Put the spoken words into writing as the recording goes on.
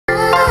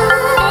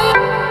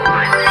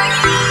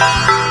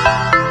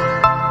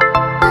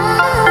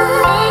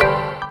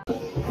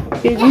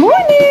Good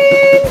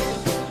morning!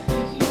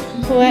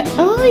 Where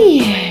are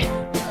you?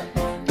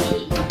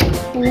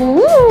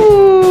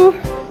 Ooh.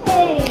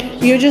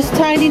 You just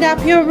tidied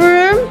up your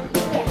room?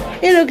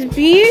 It looks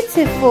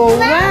beautiful.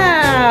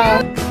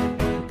 Wow!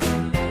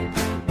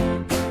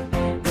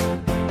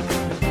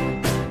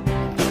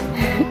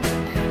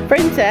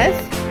 Princess,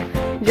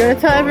 do you want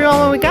to tell everyone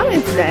where we're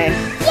going today?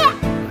 Yeah!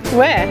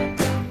 Where?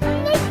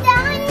 The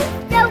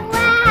dinosaur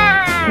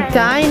land!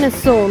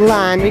 Dinosaur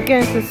land. We're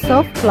going to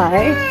soft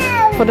play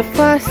for the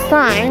first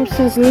time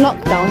since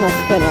lockdown has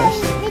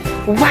finished.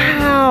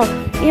 Wow!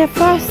 Yeah,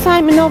 first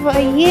time in over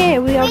a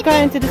year we are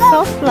going to the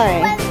soft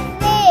play.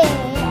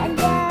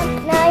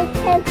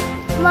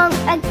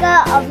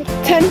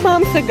 10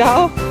 months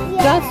ago?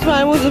 Yeah. That's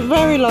right, it was a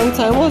very long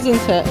time,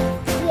 wasn't it?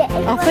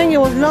 Yeah, I think it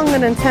was longer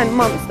than 10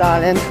 months,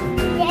 darling.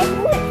 Yes,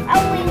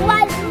 only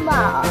 1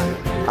 month.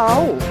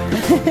 Oh!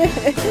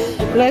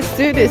 Let's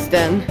do this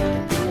then.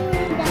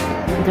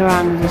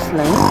 Derano's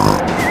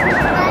asleep.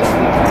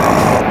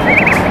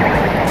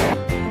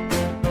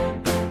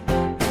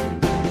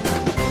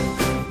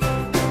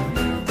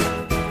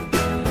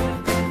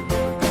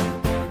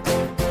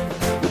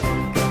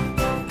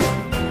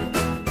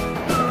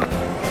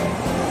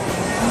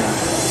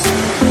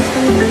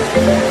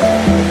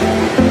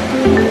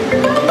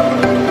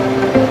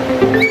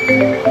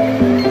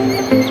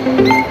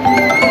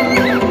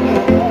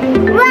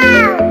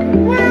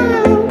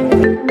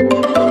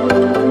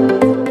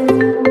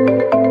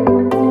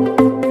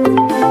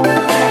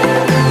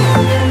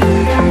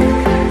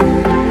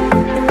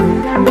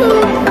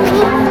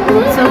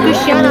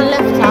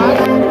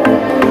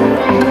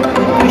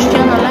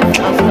 Christianna left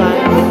us,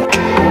 guys.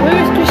 Where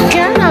is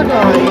Christianna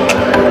going?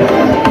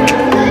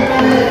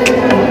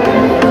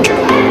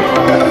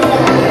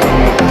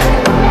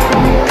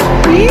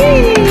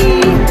 Yay!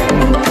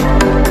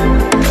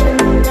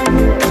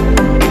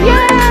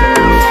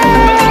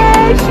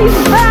 She's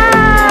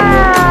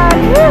back!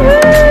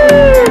 Woohoo!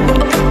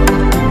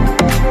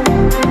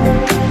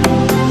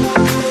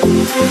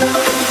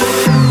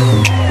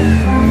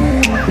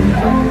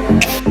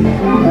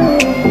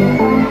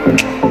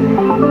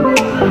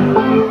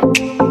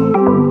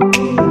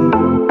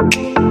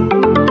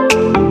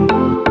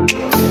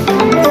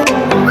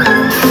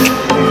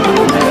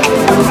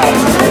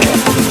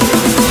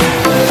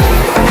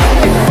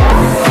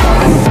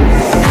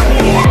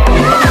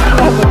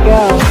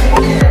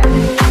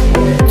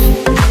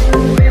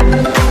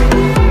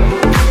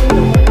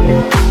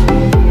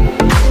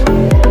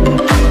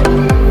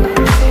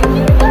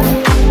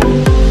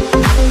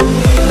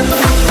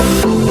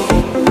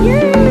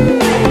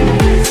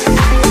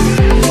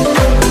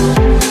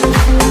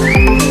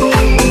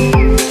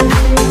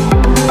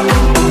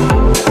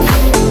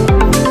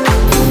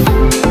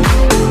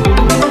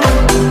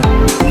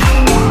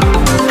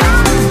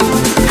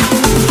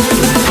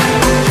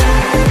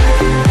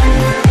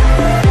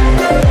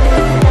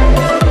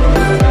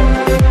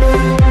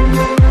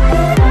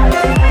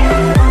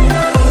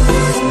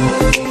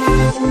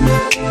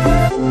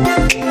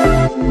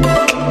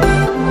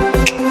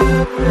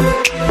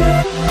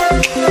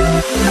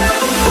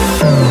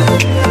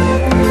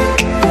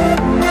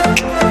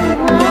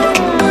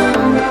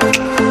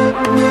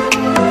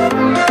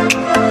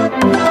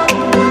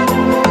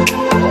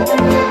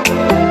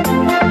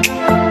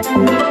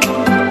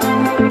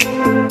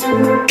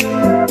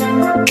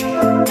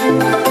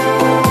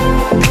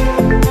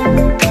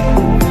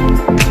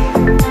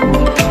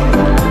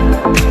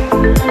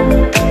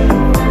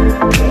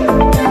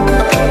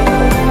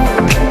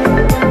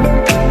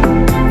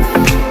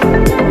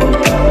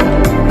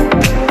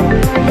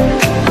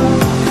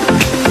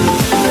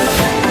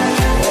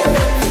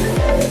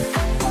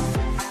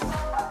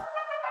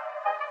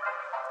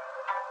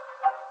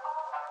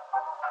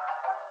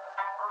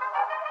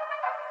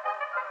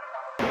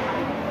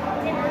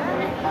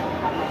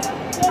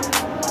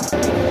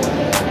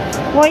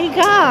 What you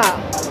got?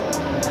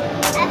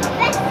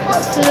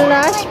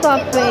 Slush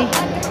puppy.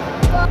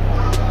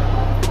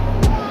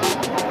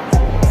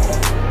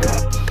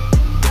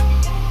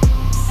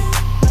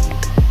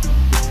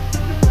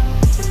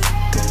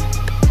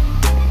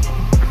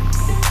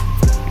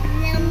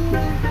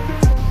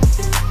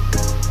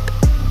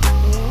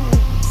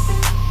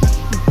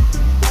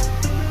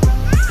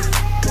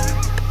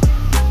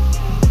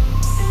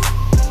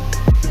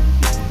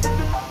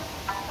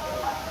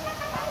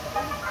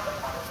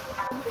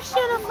 We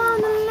should have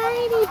found a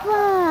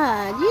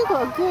ladybird. You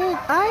got good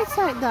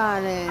eyesight,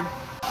 darling.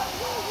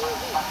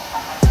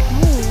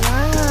 Oh,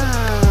 wow.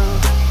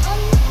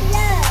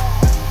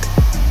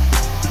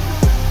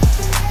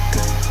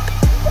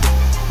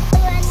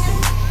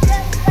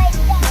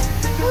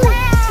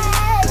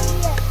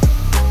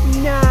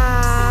 No.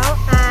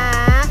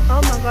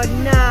 Oh my God,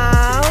 no.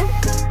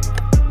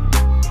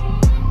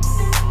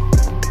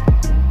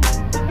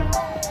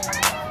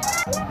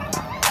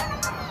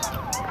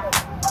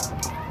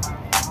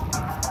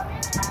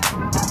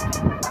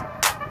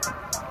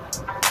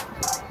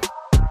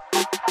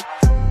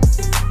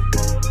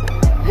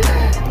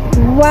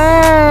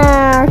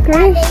 Wow,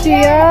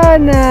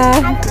 Christianna!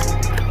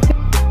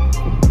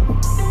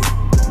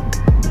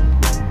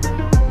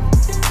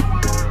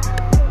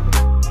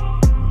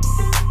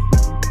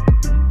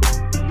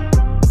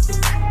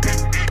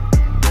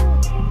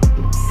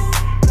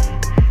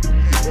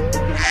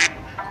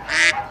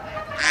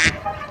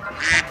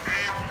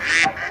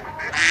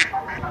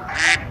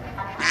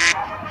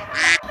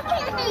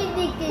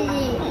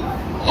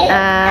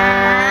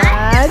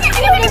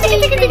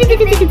 tick,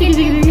 tick, tick.